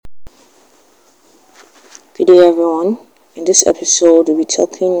Good day, everyone. In this episode, we'll be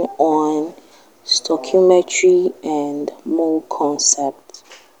talking on stoichiometry and mole concept.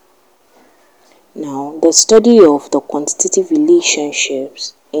 Now, the study of the quantitative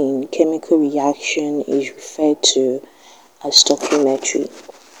relationships in chemical reaction is referred to as stoichiometry.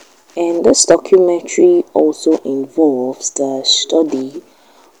 And this stoichiometry also involves the study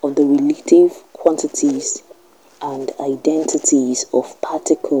of the relative quantities and identities of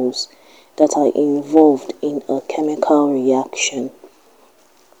particles that are involved in a chemical reaction.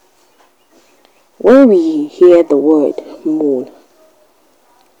 When we hear the word mole,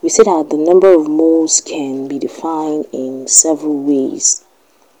 we say that the number of moles can be defined in several ways.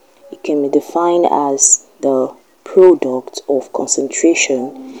 It can be defined as the product of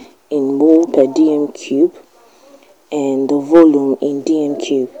concentration in mole per dm cube and the volume in dm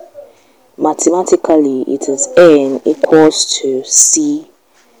cube. Mathematically, it is N equals to CV.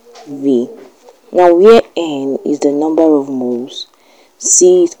 Now, where N is the number of moles,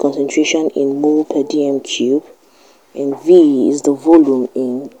 C is concentration in mole per dm cube, and V is the volume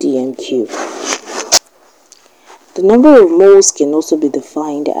in dm cube. The number of moles can also be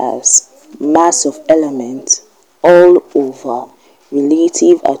defined as mass of element all over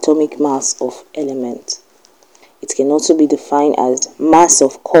relative atomic mass of element. It can also be defined as mass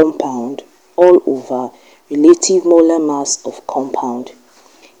of compound all over relative molar mass of compound.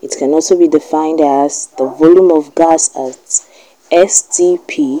 It can also be defined as the volume of gas at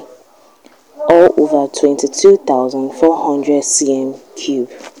STP all over 22,400 cm cube.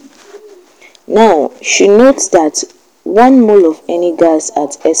 Now, you should note that 1 mole of any gas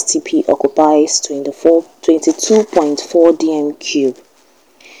at STP occupies 22.4 dm cube.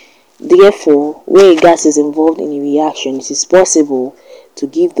 Therefore, where a gas is involved in a reaction, it is possible to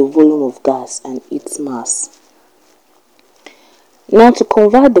give the volume of gas and its mass. Now, to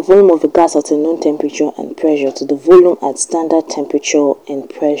convert the volume of a gas at a known temperature and pressure to the volume at standard temperature and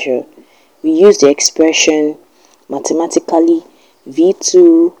pressure, we use the expression mathematically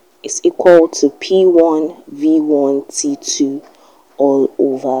V2 is equal to P1 V1 T2 all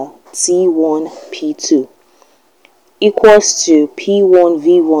over T1 P2 equals to P1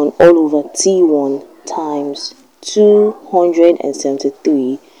 V1 all over T1 times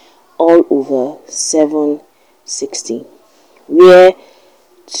 273 all over 760, where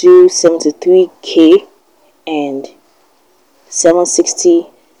 273K and 760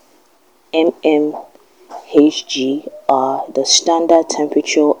 mmHg are the standard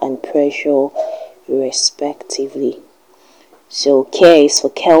temperature and pressure respectively. So K is for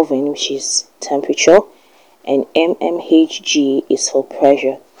Kelvin, which is temperature, and mmHg is for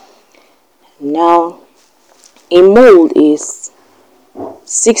pressure. Now, a mole is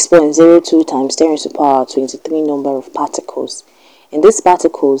 6.02 times 10 to the power 23 number of particles, and these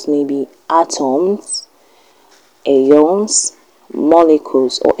particles may be atoms, ions,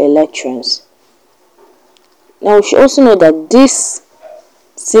 molecules, or electrons. Now, we should also know that this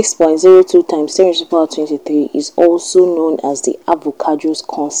 6.02 times 10 to the power 23 is also known as the Avogadro's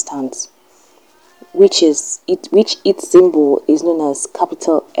constant, which its symbol is known as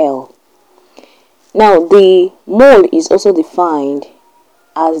capital L. Now, the mole is also defined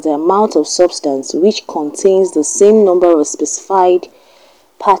as the amount of substance which contains the same number of specified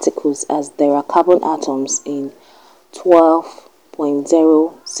particles as there are carbon atoms in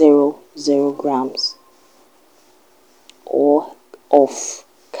 12.000 grams, or of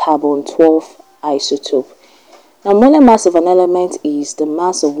carbon-12 isotope. Now, molar mass of an element is the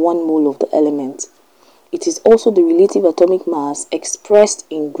mass of 1 mole of the element. It is also the relative atomic mass expressed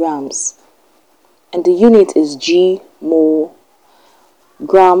in grams, and the unit is G mole,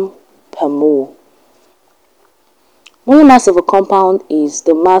 gram per mole. Molar mass of a compound is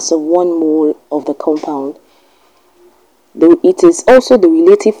the mass of 1 mole of the compound. It is also the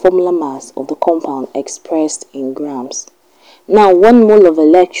relative formula mass of the compound expressed in grams. Now, 1 mole of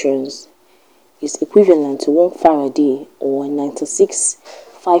electrons is equivalent to 1 Faraday or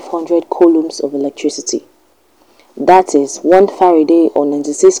 96,500 coulombs of electricity. That is, 1 Faraday or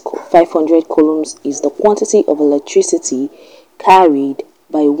 96,500 coulombs is the quantity of electricity carried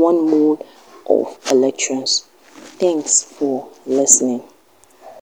by 1 mole of electrons. Thanks for listening.